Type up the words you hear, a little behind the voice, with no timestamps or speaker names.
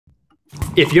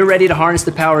If you're ready to harness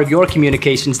the power of your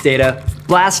communications data,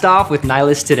 blast off with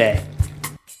Nylas today.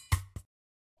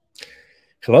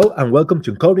 Hello and welcome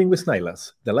to Coding with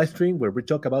Nylas, the live stream where we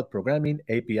talk about programming,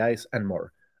 APIs, and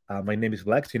more. My name is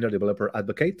Blag, Senior Developer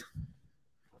Advocate.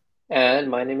 And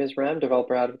my name is Ram,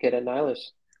 Developer Advocate at Nylas.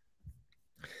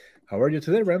 How are you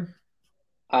today, Ram?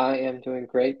 I am doing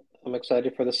great. I'm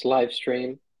excited for this live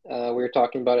stream. We were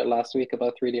talking about it last week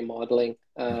about 3D modeling.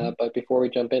 But before we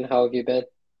jump in, how have you been?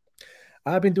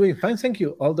 I've been doing fine, thank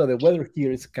you. Although the weather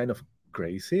here is kind of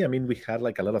crazy. I mean, we had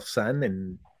like a lot of sun,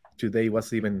 and today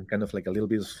was even kind of like a little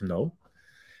bit of snow,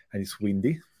 and it's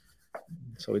windy.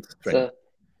 So it's strange.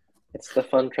 It's the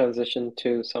fun transition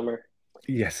to summer.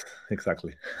 Yes,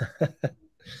 exactly.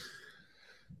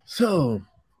 So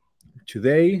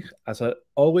today, as I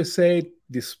always say,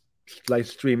 this live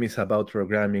stream is about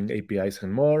programming, APIs,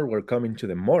 and more. We're coming to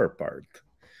the more part,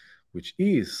 which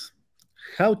is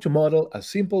how to model a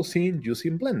simple scene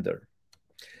using Blender.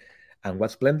 And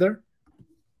what's Blender?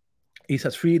 It's a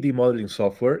 3D modeling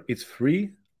software. It's free,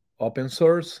 open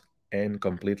source, and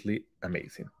completely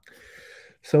amazing.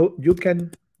 So you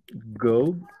can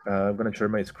go, I'm going to share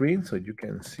my screen so you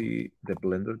can see the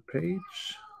Blender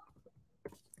page.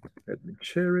 Let me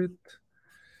share it.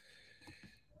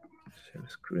 Share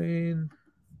screen.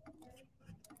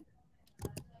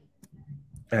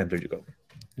 And there you go.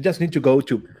 You just need to go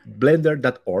to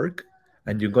blender.org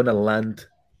and you're going to land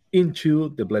into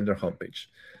the Blender homepage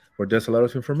where there's a lot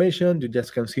of information. You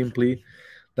just can simply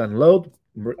download.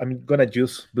 I'm going to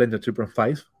use Blender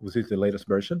 3.5, which is the latest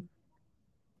version.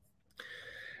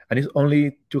 And it's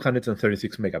only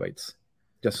 236 megabytes.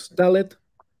 Just install it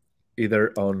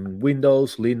either on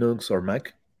Windows, Linux, or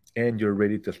Mac, and you're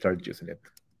ready to start using it.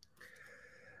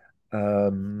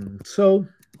 So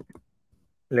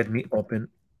let me open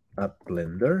up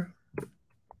Blender.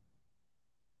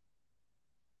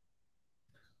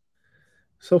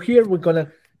 So here we're gonna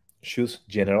choose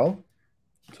general.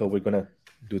 So we're gonna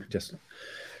do just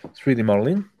 3D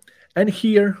modeling. And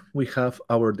here we have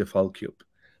our default cube.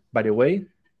 By the way,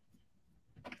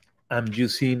 I'm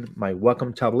using my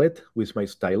Wacom tablet with my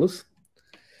stylus.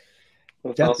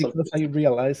 That's just awesome. Because I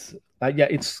realize, yeah,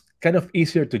 it's kind of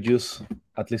easier to use,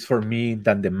 at least for me,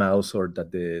 than the mouse or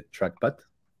the trackpad.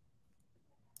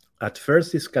 At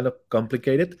first, it's kind of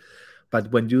complicated,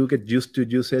 but when you get used to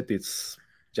use it, it's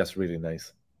just really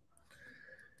nice.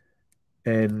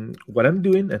 And what I'm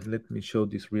doing, and let me show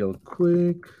this real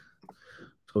quick.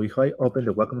 So if I open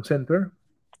the Wacom Center,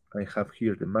 I have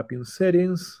here the mapping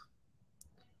settings,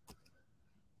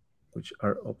 which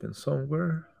are open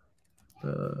somewhere.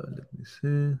 Let me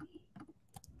see.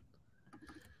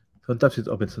 Sometimes it's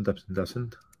open, sometimes it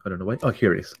doesn't. I don't know why. Oh,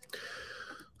 here it is.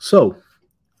 So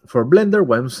for Blender,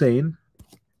 what I'm saying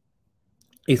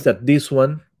is that this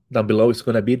one down below is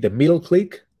going to be the middle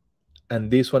click,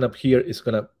 and this one up here is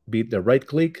going to be the right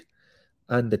click,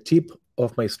 and the tip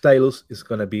of my stylus is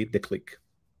going to be the click.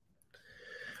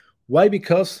 Why?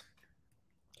 Because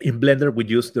in Blender, we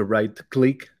use the right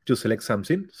click to select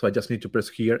something. So I just need to press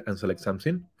here and select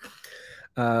something.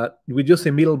 We use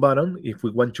the middle button if we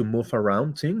want to move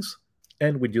around things,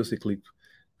 and we use the click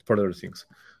for other things.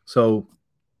 So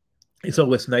it's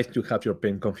always nice to have your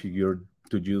pen configured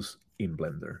to use in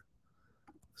Blender.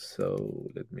 So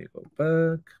let me go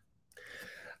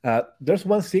back. There's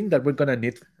one thing that we're going to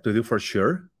need to do for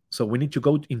sure. So we need to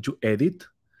go into Edit,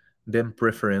 then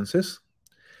Preferences,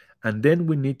 and then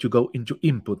we need to go into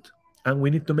Input. And we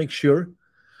need to make sure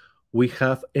we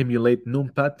have Emulate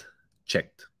Numpad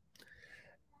checked.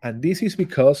 And this is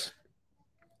because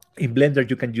in Blender,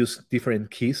 you can use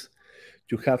different keys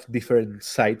to have different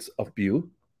sides of view.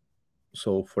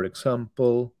 So for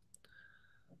example,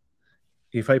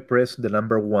 if I press the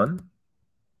number 1,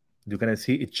 you can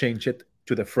see it changed it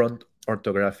to the front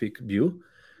orthographic view.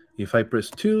 If I press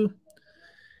 2,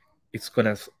 it's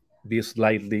gonna be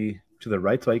slightly to the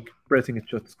right. So I pressing it,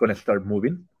 it's gonna start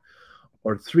moving.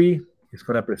 Or 3, it's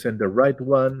gonna present the right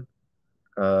one.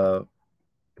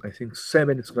 I think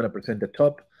 7 is gonna present the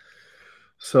top.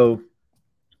 So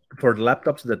for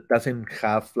laptops that doesn't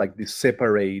have like this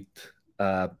separate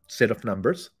set of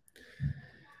numbers,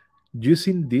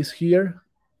 using this here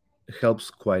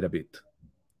helps quite a bit.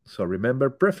 So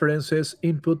remember Preferences,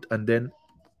 Input, and then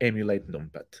Emulate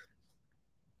Numpad.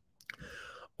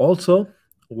 Also,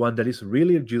 one that is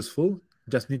really useful,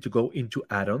 just need to go into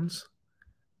Add-ons.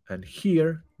 And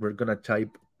here we're going to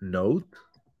type Node.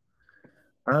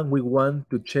 And we want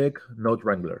to check Node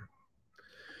Wrangler.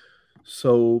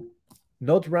 So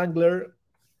Node Wrangler,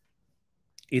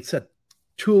 it's a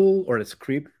tool or a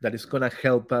script that is going to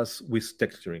help us with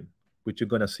texturing, which you're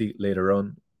going to see later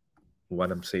on.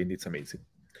 What I'm saying, it's amazing.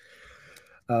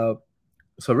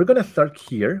 So we're going to start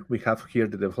here. We have here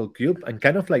the default cube, and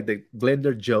kind of like the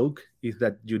Blender joke is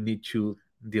that you need to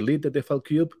delete the default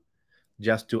cube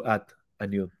just to add a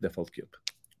new default cube,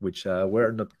 which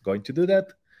we're not going to do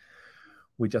that.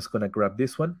 We're just going to grab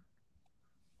this one.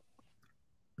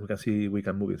 We can see we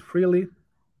can move it freely,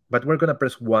 but we're going to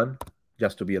press 1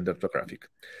 just to be under the graphic.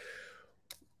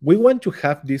 We want to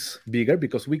have this bigger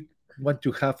because we want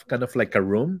to have kind of like a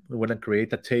room. We want to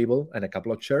create a table and a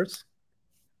couple of chairs.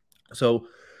 So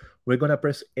we're going to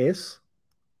press S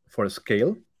for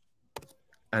scale,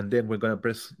 and then we're going to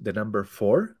press the number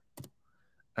 4,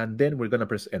 and then we're going to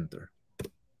press enter.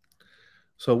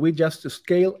 So we just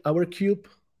scale our cube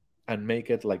and make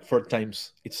it like 4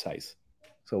 times its size.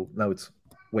 So now it's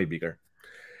way bigger.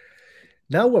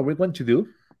 Now what we want to do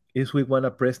is we want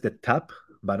to press the tab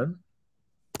button.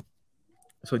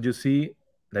 So you see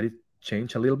that it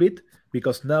changed a little bit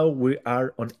because now we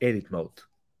are on edit mode.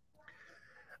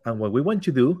 And what we want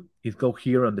to do is go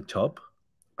here on the top,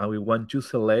 and we want to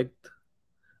select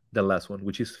the last one,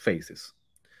 which is faces.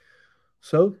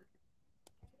 So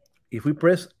if we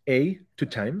press A 2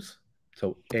 times,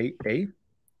 so A,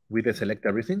 we deselect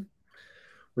everything.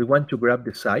 We want to grab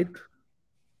the side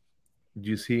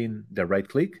using the right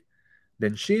click,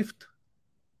 then shift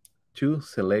to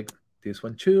select this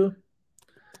one too,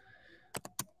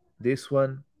 this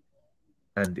one,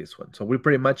 and this one. So we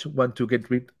pretty much want to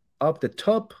get rid of the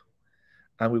top,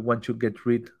 and we want to get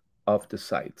rid of the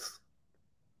sides.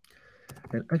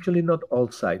 And actually not all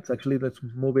sides. Actually, let's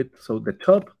move it. So the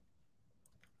top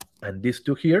and these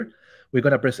two here, we're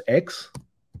going to press X,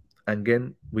 and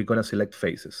then we're going to select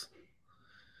faces.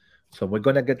 So we're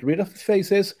going to get rid of the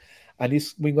faces, and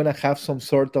we're going to have some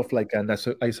sort of like an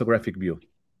isographic view.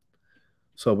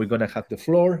 So we're going to have the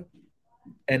floor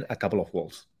and a couple of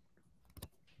walls.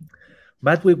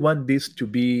 But we want this to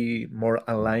be more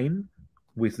aligned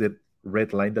with the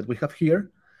red line that we have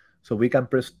here. So we can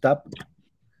press tab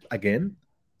again,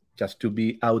 just to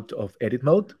be out of edit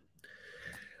mode.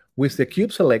 With the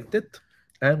cube selected,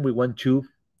 and we want to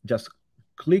just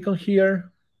click on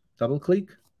here, double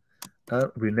click,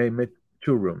 and rename it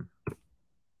to room.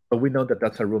 So we know that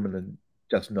that's a room and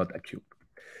just not a cube.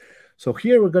 So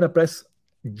here we're going to press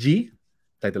G,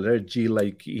 like the letter G,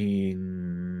 like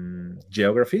in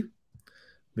geography.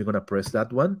 We're going to press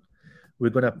that one. We're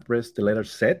going to press the letter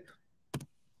Z,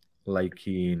 like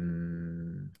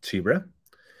in zebra.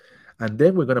 And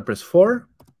then we're going to press 4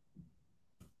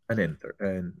 and enter.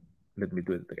 And let me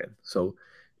do it again. So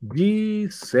G,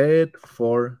 Z,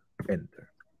 4, enter.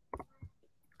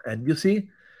 And you see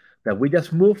that we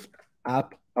just moved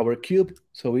up our cube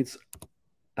so it's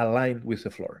aligned with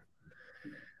the floor.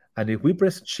 And if we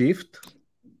press Shift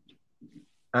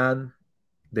and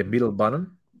the middle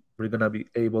button, we're going to be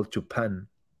able to pan.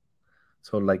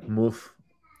 So like move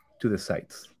to the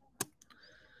sides.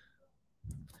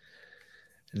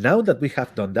 Now that we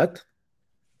have done that,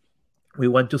 we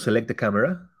want to select the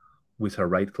camera with a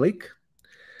right click.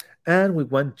 And we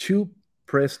want to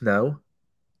press now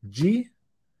G,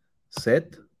 Z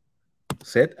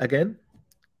again,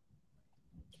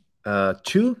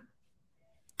 2,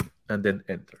 and then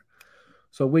enter.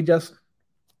 So we just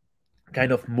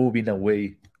kind of moving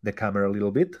away the camera a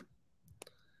little bit.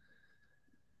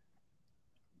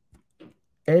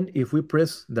 And if we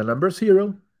press the number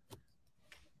 0,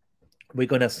 we're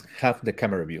going to have the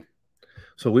camera view.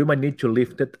 So we might need to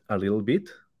lift it a little bit,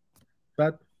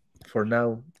 but for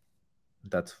now,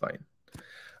 that's fine.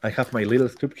 I have my little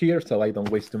script here, so I don't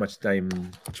waste too much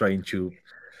time trying to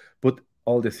put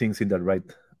all the things in the right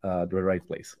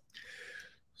place.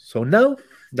 So now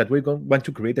that we want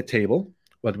to create a table,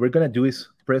 what we're going to do is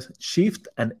press Shift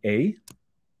and A,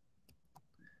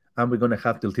 and we're going to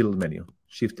have the little menu.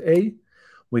 Shift A,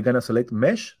 we're going to select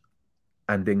Mesh,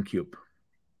 and then Cube.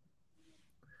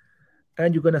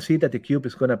 And you're going to see that the cube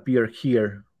is going to appear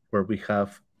here where we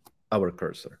have our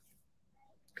cursor.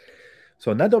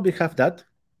 So now that we have that,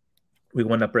 we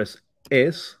want to press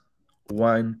S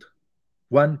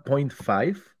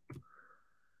 1.5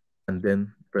 and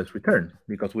then press return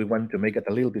because we want to make it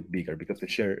a little bit bigger because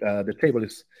the table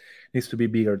needs to be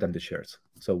bigger than the shares.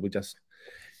 So we just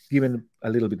give it a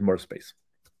little bit more space.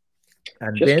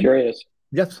 And just curious.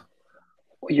 Yes.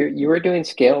 You were doing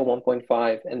scale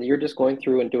 1.5, and you're just going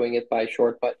through and doing it by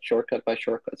shortcut by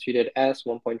shortcut. So you did S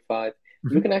 1.5.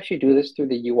 Mm-hmm. You can actually do this through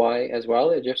the UI as well.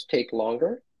 It just takes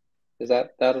longer. Is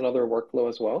that another workflow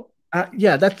as well?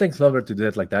 Yeah, that takes longer to do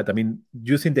it like that. I mean,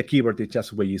 using the keyboard is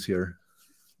just way easier,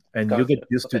 and you get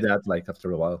used to that like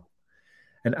after a while.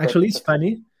 And actually, it's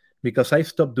funny because I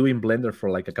stopped doing Blender for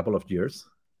like a couple of years,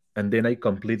 and then I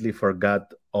completely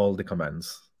forgot all the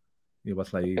commands. It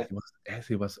was like Okay. it was S,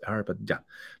 it was R, but yeah,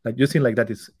 like using like that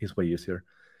is way easier.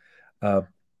 Uh,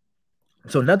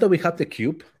 so now that we have the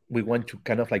cube, we want to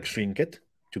kind of like shrink it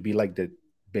to be like the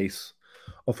base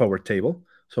of our table.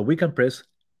 So we can press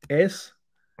S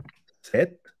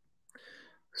set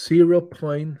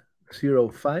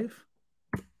 0.05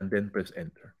 and then press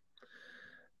enter.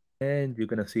 And you're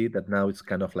gonna see that now it's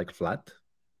kind of like flat,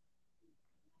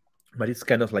 but it's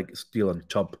kind of like still on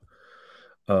top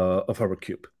of our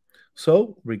cube.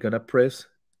 So we're gonna press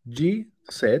G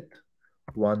set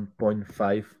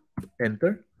 1.5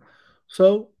 enter.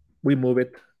 So we move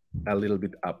it a little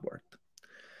bit upward.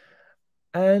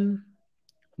 And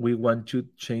we want to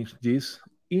change this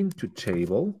into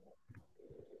table.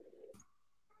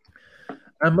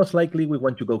 And most likely we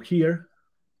want to go here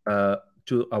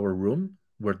to our room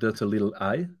where there's a little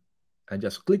eye and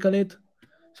just click on it.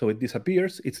 So it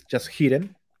disappears. It's just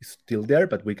hidden. It's still there,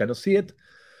 but we cannot see it.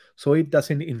 So it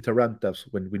doesn't interrupt us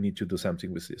when we need to do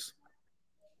something with this.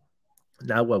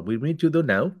 Now what we need to do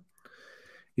now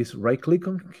is right click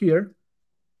on here.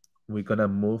 We're gonna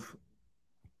move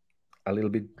a little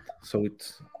bit so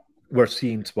we're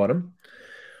seeing its bottom.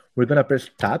 We're gonna press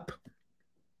tab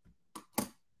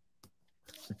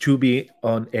to be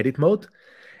on edit mode.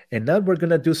 And now we're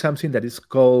gonna do something that is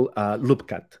called loop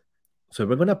cut. So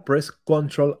we're gonna press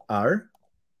Ctrl R,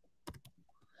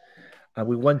 and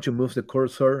we want to move the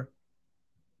cursor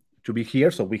to be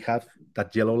here. So we have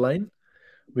that yellow line.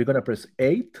 We're gonna press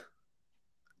 8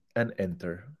 and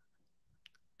enter,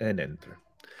 and enter.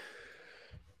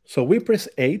 So we press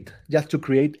 8 just to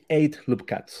create 8 loop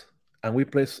cuts, and we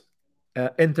press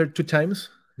enter 2 times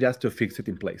just to fix it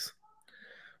in place.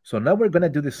 So now we're gonna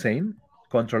do the same,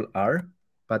 Ctrl R,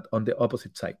 but on the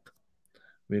opposite side.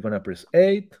 We're gonna press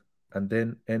 8 and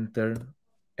then enter,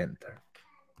 enter.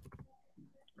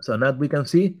 So now we can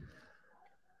see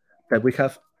that we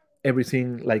have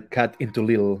everything like cut into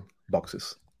little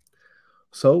boxes.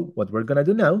 So what we're gonna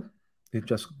do now is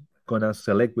just gonna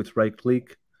select with right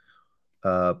click,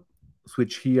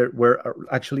 switch here. We're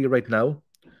actually right now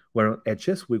we're on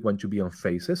edges. We want to be on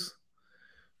faces.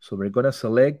 So we're gonna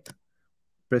select,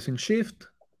 pressing shift,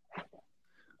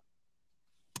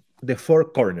 the 4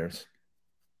 corners.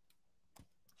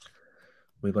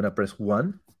 We're gonna press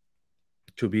 1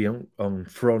 to be on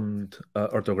front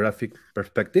orthographic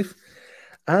perspective.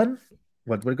 And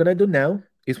what we're gonna do now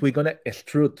is we're gonna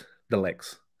extrude the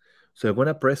legs. So I'm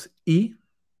gonna press E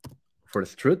for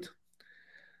extrude,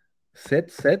 set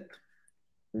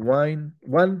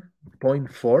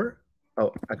 1.4.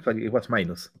 Oh, actually it was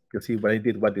minus. You see what I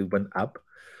did, what it went up.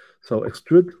 So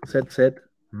extrude set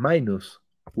minus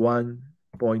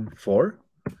 1.4.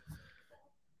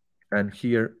 And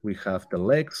here we have the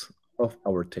legs of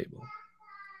our table.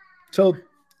 So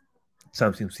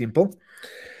something simple.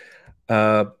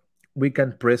 We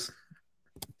can press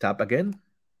tab again,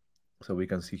 so we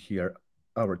can see here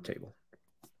our table.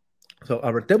 So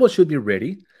our table should be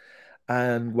ready.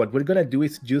 And what we're gonna do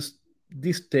is use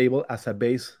this table as a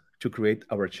base to create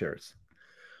our chairs.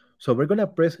 So we're gonna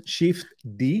press Shift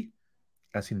D,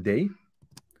 as in day.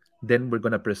 Then we're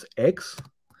gonna press X,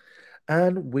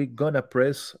 and we're gonna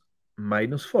press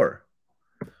 -4.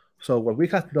 So what we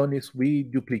have done is we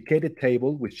duplicate the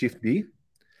table with Shift D,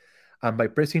 and by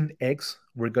pressing X,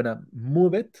 we're gonna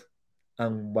move it.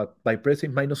 And by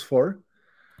pressing -4,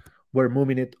 we're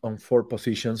moving it on 4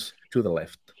 positions to the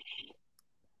left.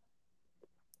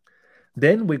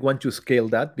 Then we want to scale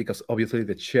that because obviously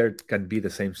the chair can be the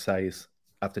same size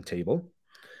as the table.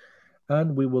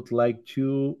 And we would like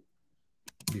to,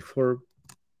 before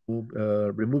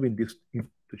removing this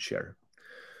into chair.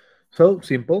 So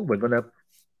simple, we're gonna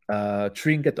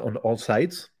shrink it on all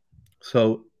sides.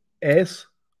 So S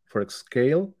for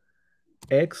scale,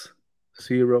 X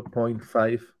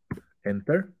 0.5,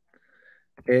 enter.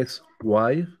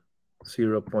 SY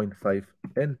 0.5,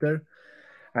 enter.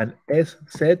 And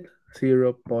SZ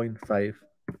 0.5,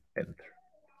 enter.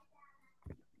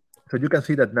 So you can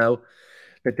see that now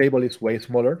the table is way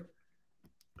smaller.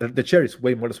 The chair is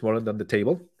way more smaller than the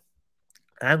table.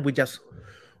 And we just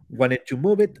wanted to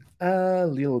move it a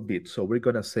little bit. So we're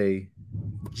gonna say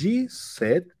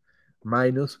GZ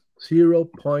minus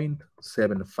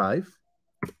 0.75,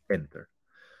 enter.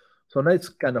 So now it's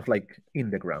kind of like in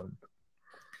the ground.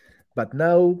 But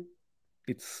now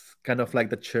it's kind of like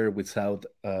the chair without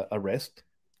a rest.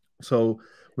 So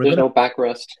there's no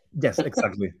backrest. Yes,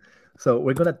 exactly. So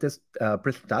we're gonna press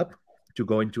tab to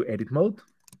go into edit mode.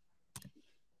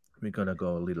 We're gonna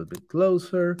go a little bit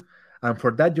closer. And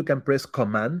for that, you can press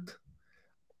Command,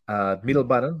 middle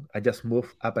button. I just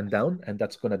move up and down, and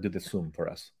that's gonna do the zoom for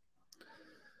us.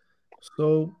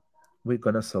 So we're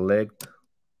gonna select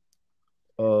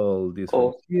pull this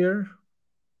from here.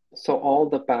 So all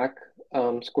the back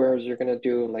squares you're going to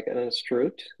do like an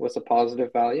extrude with a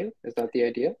positive value? Is that the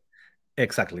idea?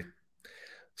 Exactly.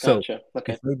 So Gotcha.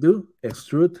 Okay. if we do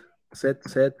extrude set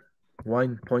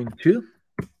 1.2,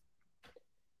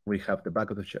 we have the back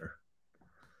of the chair.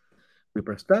 We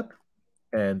press tab,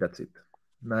 and that's it.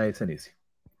 Nice and easy.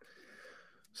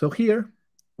 So here,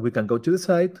 we can go to the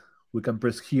side, we can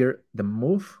press here the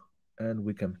move, and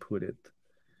we can put it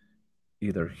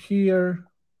either here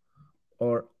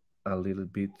or a little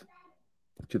bit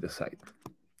to the side.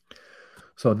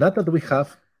 So now that we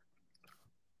have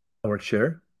our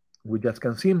chair, we just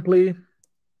can simply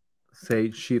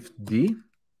say Shift D,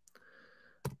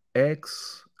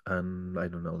 X, and I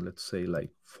don't know, let's say like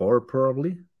 4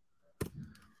 probably.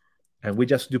 And we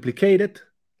just duplicate it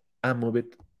and move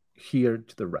it here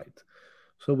to the right.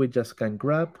 So we just can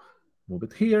grab, move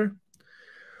it here.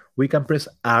 We can press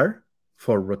R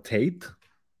for rotate.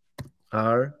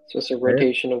 R. So it's a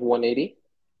rotation of 180?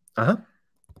 Uh-huh.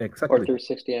 Exactly. Or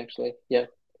 360 actually. Yeah.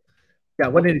 Yeah,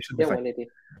 180 should be fine. 180.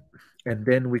 And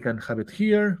then we can have it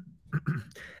here.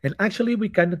 And actually we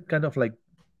can kind of like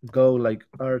go like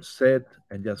R set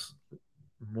and just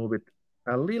move it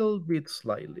a little bit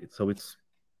slightly. So it's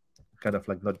kind of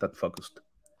like not that focused.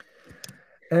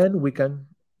 And we can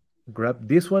grab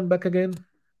this one back again,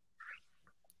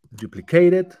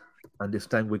 duplicate it, and this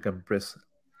time we can press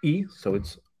E, so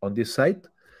it's on this side.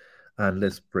 And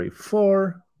let's pray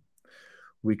 4.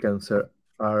 We can set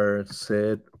R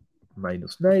set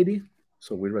 -90.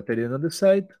 So we rotate it on the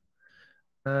side,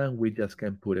 and we just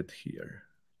can put it here.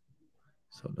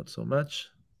 So not so much.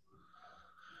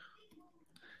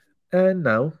 And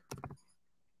now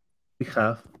we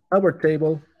have our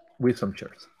table with some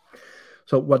chairs.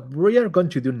 So what we are going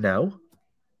to do now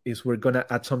is we're going to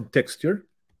add some texture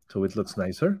so it looks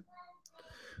nicer.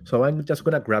 So I'm just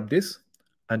going to grab this.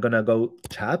 I'm going to go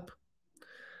Tab.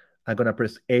 I'm going to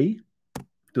press A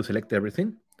to select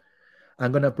everything.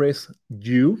 I'm going to press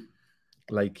U,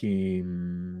 like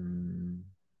in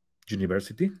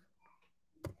university.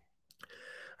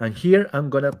 And here I'm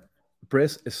going to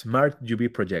press Smart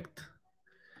UV Project.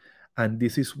 And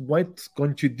this is what it's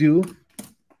going to do.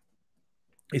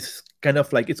 It's kind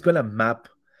of like, it's going to map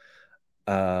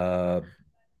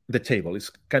the table. It's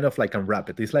kind of like unwrap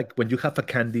it. It's like when you have a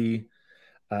candy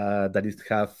that is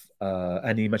have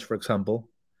an image, for example,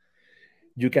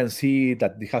 you can see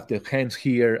that they have the hands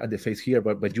here and the face here,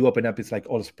 but you open up, it's like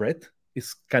all spread.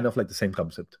 It's kind of like the same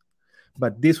concept.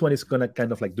 But this one is going to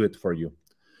kind of like do it for you.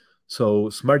 So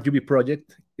Smart UV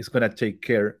Project is going to take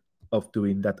care of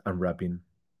doing that unwrapping,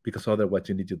 because otherwise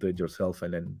you need to do it yourself,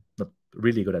 and I'm not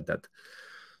really good at that.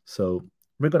 So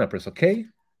we're going to press OK.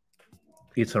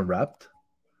 It's unwrapped.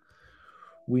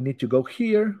 We need to go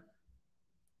here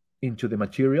into the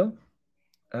material,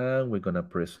 and we're going to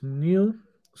press New.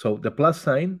 So the plus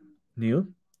sign,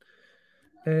 New.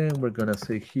 And we're going to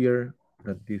say here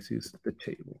that this is the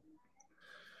table.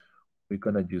 We're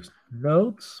going to use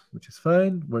nodes, which is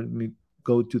fine. We're going to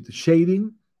go to the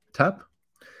shading tab.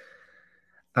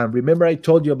 And remember I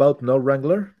told you about Node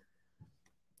Wrangler?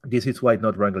 This is why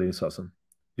Node Wrangler is awesome.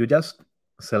 You just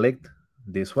select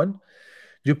this one.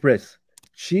 You press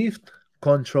Shift,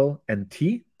 Control, and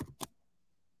T.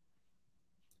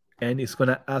 And it's going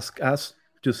to ask us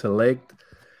to select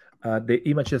the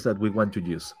images that we want to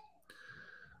use.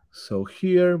 So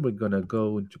here we're going to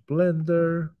go into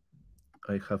Blender.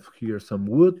 I have here some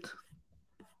wood.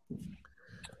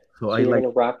 So you're going to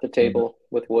wrap the table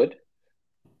with wood?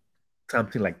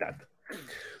 Something like that.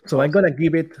 So awesome. I'm going to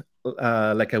give it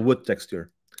like a wood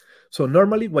texture. So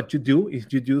normally what you do is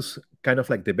you use kind of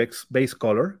like the base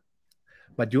color,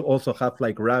 but you also have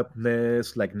like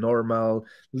roughness, like normal,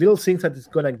 little things that is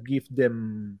going to give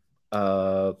them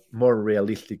a more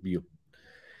realistic view.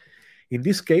 In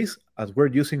this case, as we're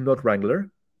using Node Wrangler,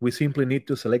 we simply need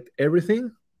to select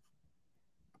everything,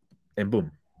 and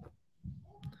boom.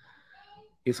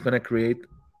 It's going to create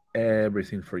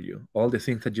everything for you. All the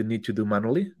things that you need to do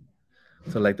manually.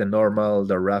 So like the normal,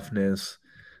 the roughness,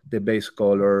 the base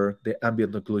color, the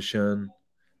ambient occlusion,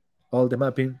 all the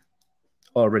mapping,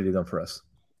 already done for us.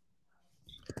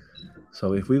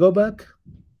 So if we go back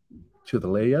to the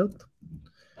layout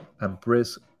and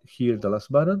press here the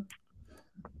last button,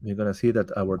 you're going to see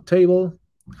that our table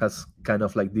has kind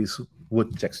of like this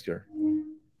wood texture.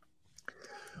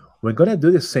 We're going to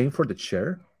do the same for the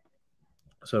chair.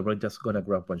 So we're just going to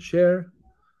grab one chair.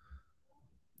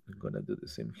 We're going to do the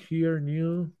same here,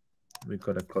 new. We're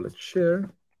going to call it chair.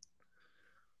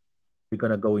 We're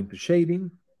going to go into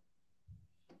shading.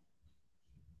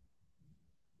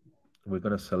 We're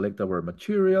going to select our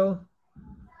material.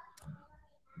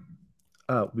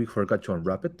 We forgot to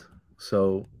unwrap it.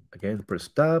 So again, press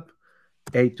tab,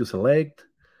 A to select,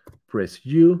 press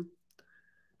U,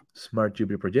 Smart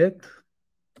UV project,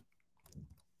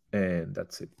 and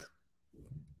that's it.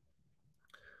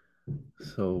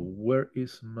 So where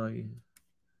is my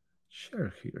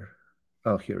share here?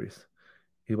 Oh, here is.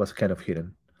 It was kind of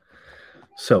hidden.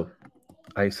 So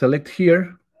I select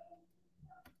here,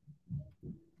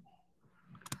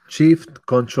 Shift,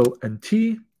 Control, and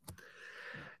T.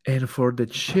 And for the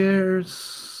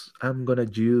chairs, I'm gonna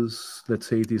use, let's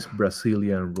say, this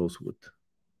Brazilian rosewood.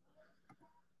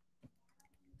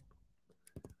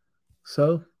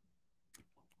 So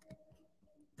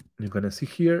you're gonna see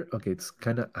here, okay, it's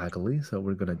kind of ugly, so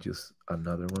we're gonna use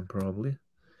another one probably.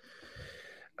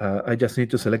 I just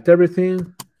need to select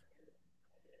everything.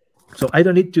 So I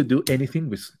don't need to do anything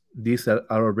with these that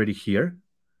are already here.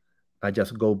 I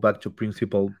just go back to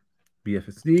principal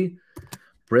BFSD,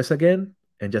 press again,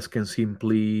 and just can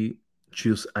simply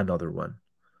choose another one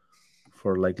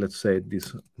for, like, let's say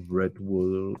this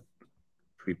Redwood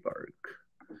Tree Park.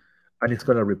 And it's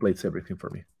gonna replace everything for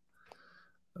me.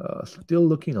 Still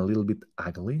looking a little bit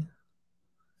ugly,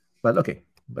 but okay,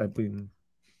 but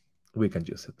we can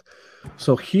use it.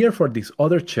 So here for this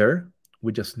other chair,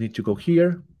 we just need to go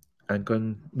here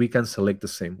and we can select the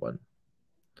same one.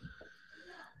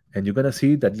 And you're gonna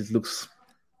see that it looks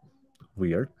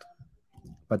weird,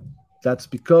 but that's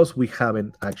because we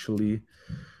haven't actually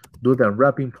do the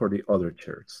unwrapping for the other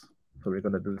chairs. So we're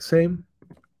gonna do the same.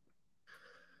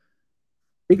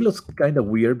 It looks kind of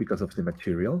weird because of the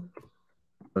material,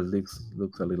 but it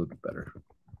looks a little bit better.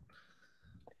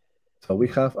 So we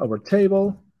have our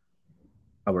table,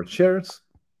 our chairs,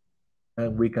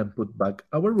 and we can put back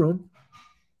our room.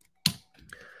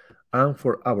 And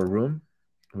for our room,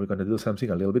 we're gonna do something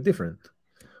a little bit different.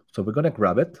 So we're gonna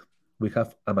grab it. We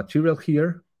have a material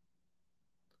here.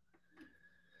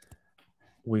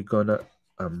 We're gonna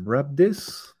unwrap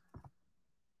this.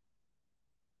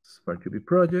 Smart UV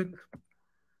project.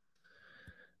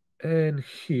 And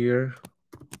here,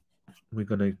 we're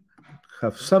gonna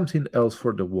have something else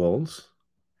for the walls.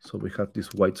 So we have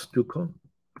this white stucco,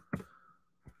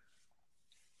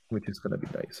 which is gonna be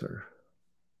nicer.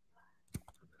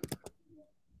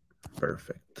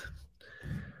 Perfect.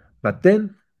 But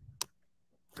then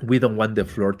we don't want the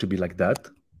floor to be like that.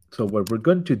 So what we're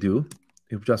going to do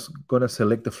is just gonna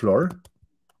select the floor.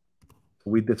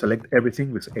 We select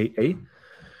everything with AA.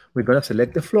 We're gonna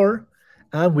select the floor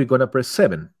and we're gonna press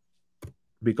 7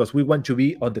 because we want to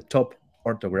be on the top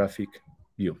orthographic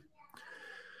view.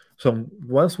 So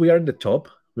once we are in the top,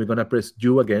 we're gonna press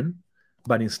U again,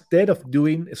 but instead of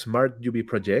doing a Smart UV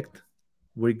project,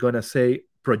 we're gonna say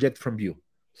project from view.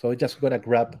 So it's just gonna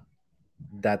grab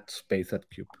that space, that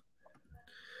cube.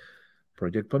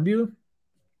 Project from view.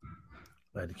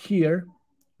 And here,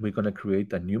 we're gonna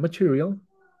create a new material.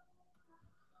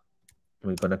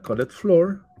 We're gonna call it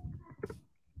floor.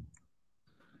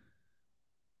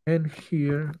 And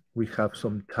here we have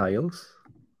some tiles.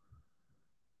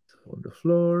 So on the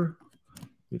floor,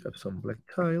 we got some black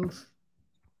tiles.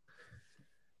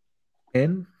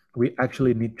 And we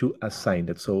actually need to assign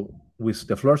it. So with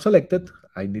the floor selected,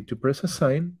 I need to press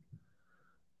assign.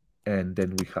 And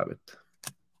then we have it.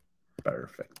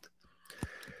 Perfect.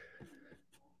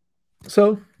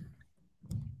 So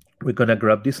we're gonna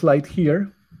grab this light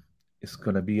here. It's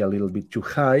gonna be a little bit too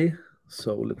high.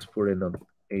 So let's put it on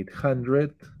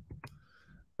 800.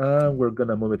 And we're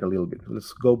gonna move it a little bit.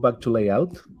 Let's go back to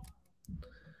layout.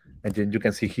 And then you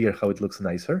can see here how it looks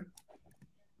nicer.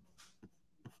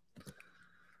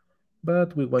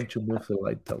 But we want to move the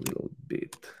light a little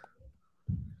bit.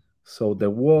 So the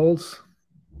walls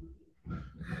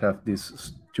have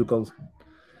this stucco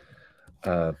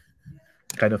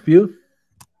kind of view.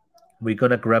 We're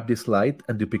gonna grab this light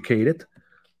and duplicate it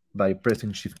by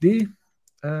pressing Shift D,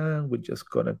 and we're just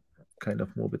gonna kind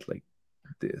of move it like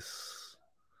this.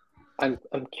 I'm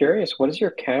curious, what does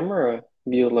your camera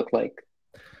view look like?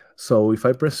 So if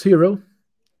I press 0,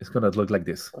 it's gonna look like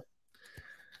this.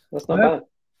 That's not bad.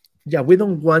 Yeah, we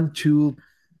don't want to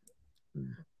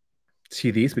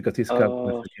see this because it's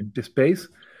got empty space.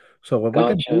 So what we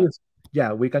can do is,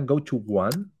 yeah, we can go to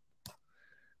 1,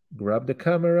 grab the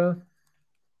camera,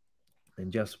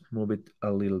 and just move it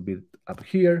a little bit up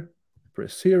here,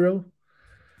 press 0,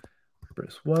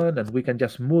 press 1, and we can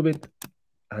just move it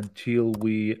until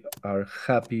we are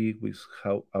happy with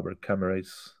how our camera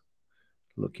is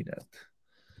looking at.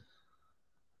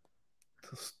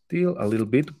 So still a little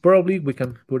bit, probably we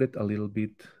can put it a little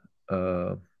bit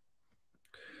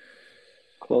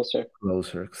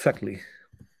closer, exactly.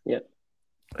 Yeah.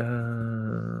 A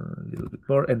little bit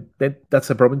more, and then that's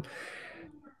the problem.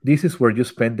 This is where you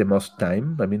spend the most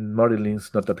time. I mean, modeling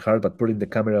is not that hard, but putting the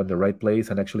camera on the right place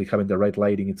and actually having the right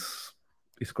lighting, it's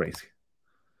crazy.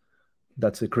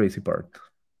 That's the crazy part,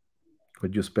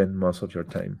 where you spend most of your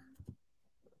time.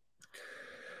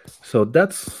 So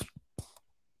that's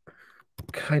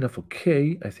kind of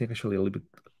okay. I think actually a little bit.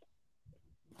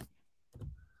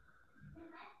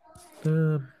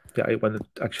 Yeah, I wanted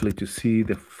actually to see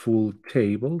the full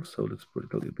table. So let's put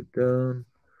it a little bit down.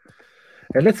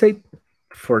 And let's say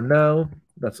for now,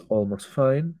 that's almost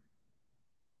fine.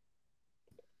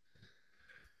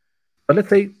 But let's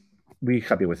say we're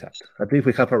happy with that. At least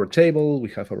we have our table, we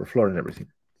have our floor and everything.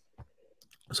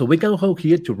 So we can go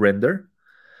here to render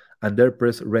and there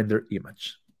press render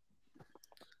image.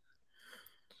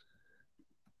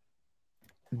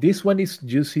 This one is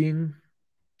using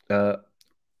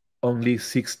only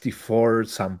 64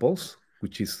 samples,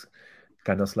 which is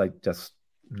kind of like just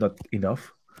not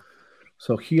enough.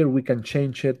 So here we can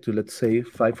change it to, let's say,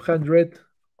 500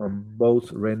 on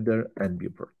both render and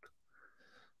viewport.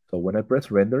 So when I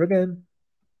press render again,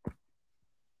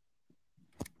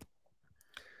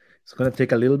 it's going to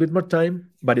take a little bit more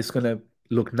time, but it's going to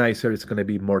look nicer. It's going to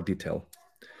be more detailed.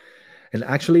 And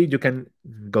actually, you can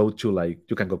go to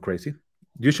you can go crazy.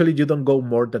 Usually, you don't go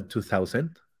more than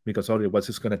 2000 because otherwise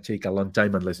it's going to take a long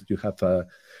time unless you have a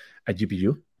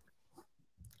GPU.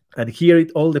 And here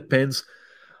it all depends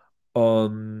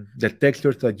on the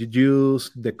textures that you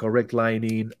use, the correct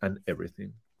lighting, and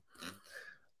everything.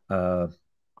 But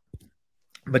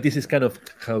this is kind of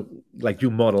how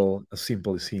you model a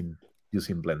simple scene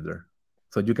using Blender.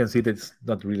 So you can see that it's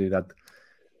not really that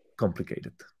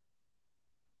complicated.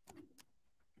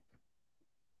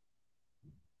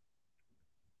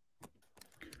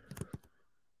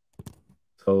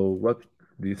 So what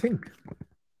do you think?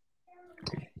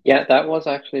 Yeah, that was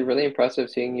actually really impressive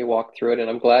seeing you walk through it, and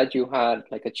I'm glad you had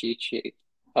like a cheat sheet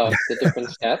of the different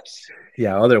steps.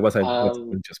 Yeah, otherwise I was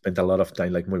going to spend a lot of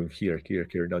time moving here.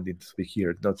 Not needs to be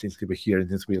here. Not needs to be here. It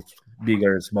needs to be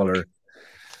bigger, smaller.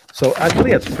 So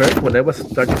actually, at first, when I was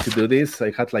starting to do this,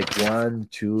 I had 1,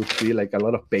 2, 3, a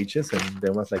lot of pages, and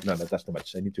then was like, no, that's too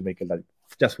much. I need to make it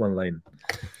just one line,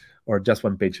 or just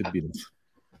one page should be this.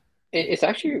 It's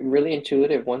actually really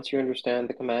intuitive once you understand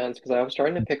the commands, because I was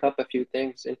starting to pick up a few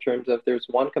things in terms of there's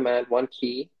one command, one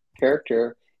key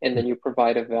character, and then you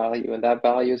provide a value, and that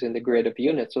value is in the grid of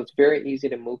units. So it's very easy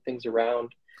to move things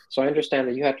around. So I understand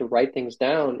that you had to write things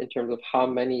down in terms of how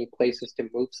many places to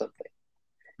move something.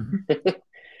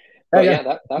 But yeah,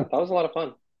 that was a lot of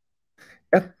fun.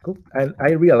 Yeah, cool. And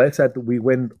I realized that we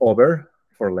went over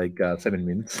for 7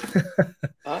 minutes.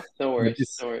 No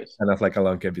worries. No worries. Kind of a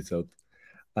long episode.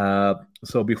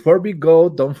 So before we go,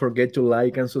 don't forget to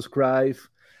like and subscribe.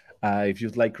 If you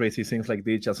like crazy things like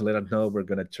this, just let us know. We're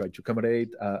going to try to accommodate.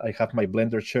 I have my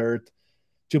Blender shirt,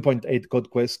 2.8 Code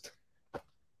Quest.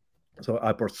 So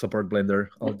I support Blender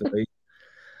all the way.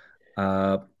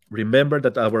 Remember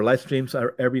that our live streams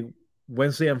are every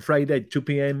Wednesday and Friday at 2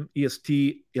 p.m.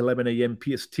 EST, 11 a.m.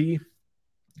 PST.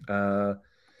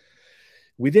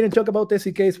 We didn't talk about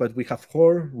SDKs, but we have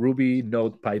Core, Ruby,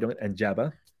 Node, Python, and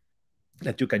Java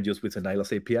that you can use with the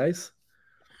Nylas APIs.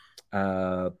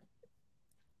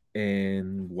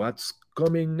 And what's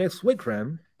coming next week,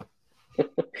 Ram?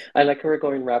 I like how we're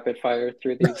going rapid fire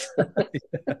through these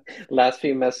last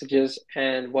few messages.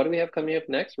 And what do we have coming up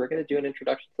next? We're going to do an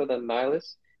introduction to the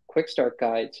Nylas Quick Start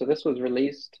Guide. So this was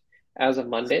released as of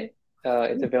Monday.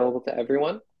 It's available to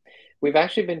everyone. We've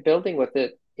actually been building with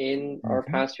it in our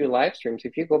past few live streams.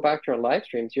 If you go back to our live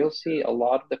streams, you'll see a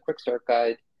lot of the Quick Start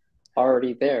Guide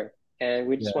already there. And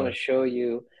we just want to show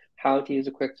you how to use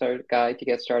a Quick Start Guide to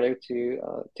get started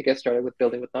with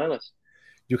building with Nylas.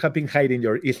 You have been hiding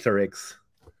your Easter eggs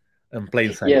in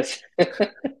plain sight. Yes.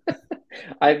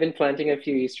 I've been planting a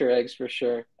few Easter eggs for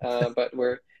sure. But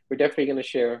we're definitely going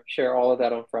to share all of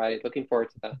that on Friday. Looking forward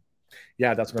to that.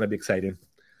 Yeah, that's going to be exciting.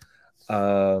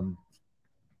 I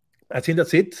think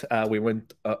that's it. We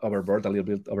went overboard a little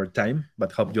bit over time,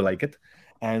 but hope you like it.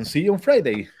 And see you on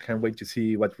Friday. Can't wait to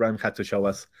see what Ram had to show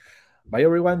us. Bye,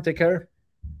 everyone. Take care.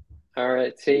 All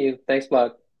right. See you. Thanks,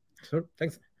 Blag. Sure.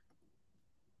 Thanks.